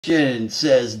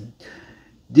Says,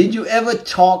 did you ever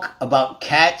talk about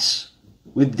cats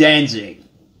with Danzig?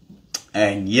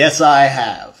 And yes, I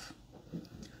have.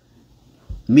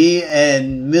 Me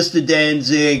and Mr.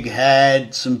 Danzig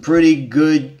had some pretty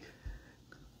good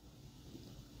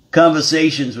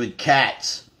conversations with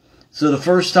cats. So the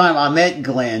first time I met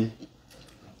Glenn,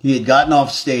 he had gotten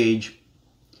off stage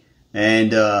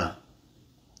and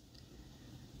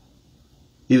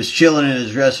he was chilling in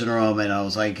his dressing room, and I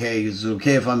was like, hey, is it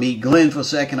okay if I meet Glenn for a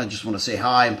second? I just want to say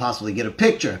hi and possibly get a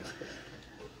picture. And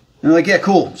they're like, yeah,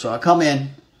 cool. So I come in.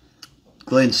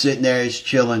 Glenn's sitting there. He's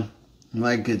chilling. I'm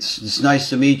like, it's nice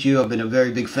to meet you. I've been a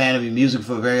very big fan of your music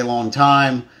for a very long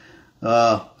time.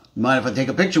 Mind if I take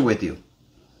a picture with you?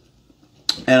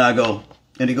 And I go,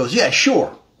 and he goes, yeah,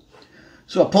 sure.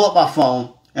 So I pull up my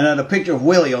phone, and I had a picture of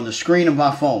Willie on the screen of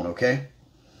my phone, okay?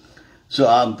 So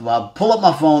I pull up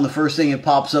my phone. The first thing that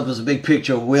pops up is a big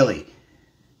picture of Willie.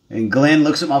 And Glenn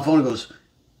looks at my phone and goes,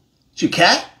 it's your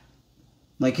cat? I'm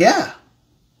like, yeah.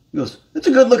 He goes, it's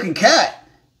a good looking cat.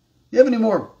 You have any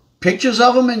more pictures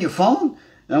of him in your phone?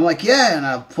 And I'm like, yeah. And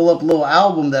I pull up a little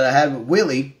album that I had with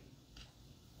Willie.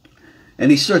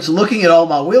 And he starts looking at all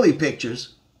my Willie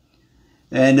pictures.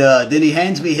 And then he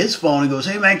hands me his phone and goes,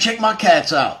 hey man, check my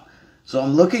cats out. So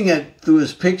I'm looking through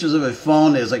his pictures of his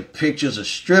phone. There's like pictures of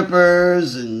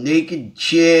strippers and naked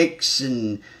chicks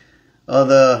and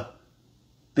other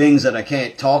things that I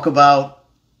can't talk about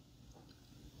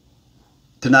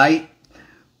tonight.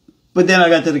 But then I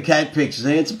got to the cat pictures,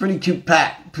 and it's a pretty cute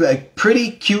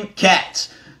pretty cute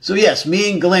cats. So yes,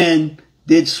 me and Glenn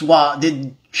did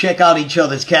check out each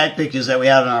other's cat pictures that we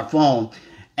had on our phone,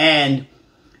 and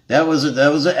that was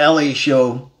an LA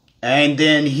show, and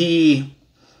then we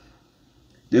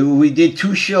did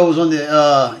 2 shows on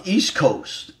the East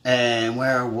Coast. And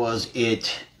where was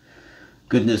it?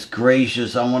 Goodness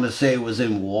gracious. I want to say it was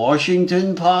in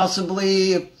Washington,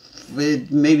 possibly.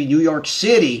 Maybe New York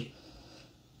City.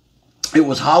 It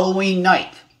was Halloween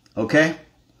night. Okay?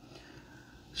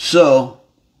 So,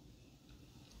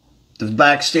 the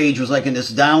backstage was like in this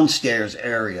downstairs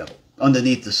area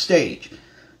underneath the stage.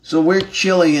 So we're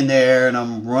chilling in there, and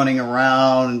I'm running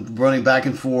around, running back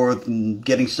and forth, and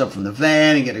getting stuff from the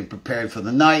van, and getting prepared for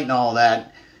the night and all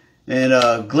that.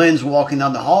 And Glenn's walking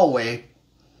down the hallway,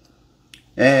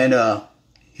 and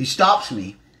he stops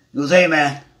me. He goes, hey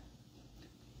man,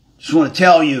 just want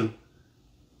to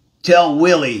tell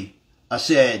Willie I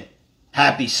said,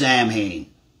 happy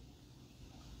Samhain.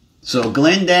 So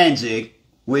Glen Danzig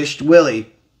wished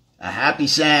Willie a happy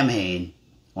Samhain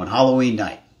on Halloween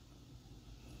night.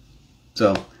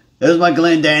 So, there's my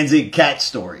Glen Danzig Cat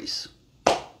stories.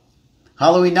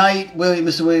 Halloween night,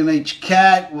 Mr. William H.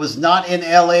 Cat was not in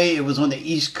LA. It was on the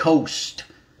East Coast.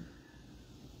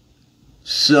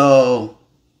 So,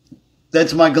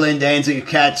 that's my Glen Danzig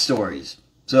Cat stories.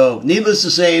 So, needless to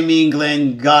say, me and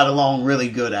Glenn got along really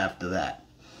good after that.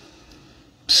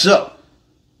 So,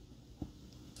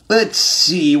 let's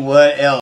see what else.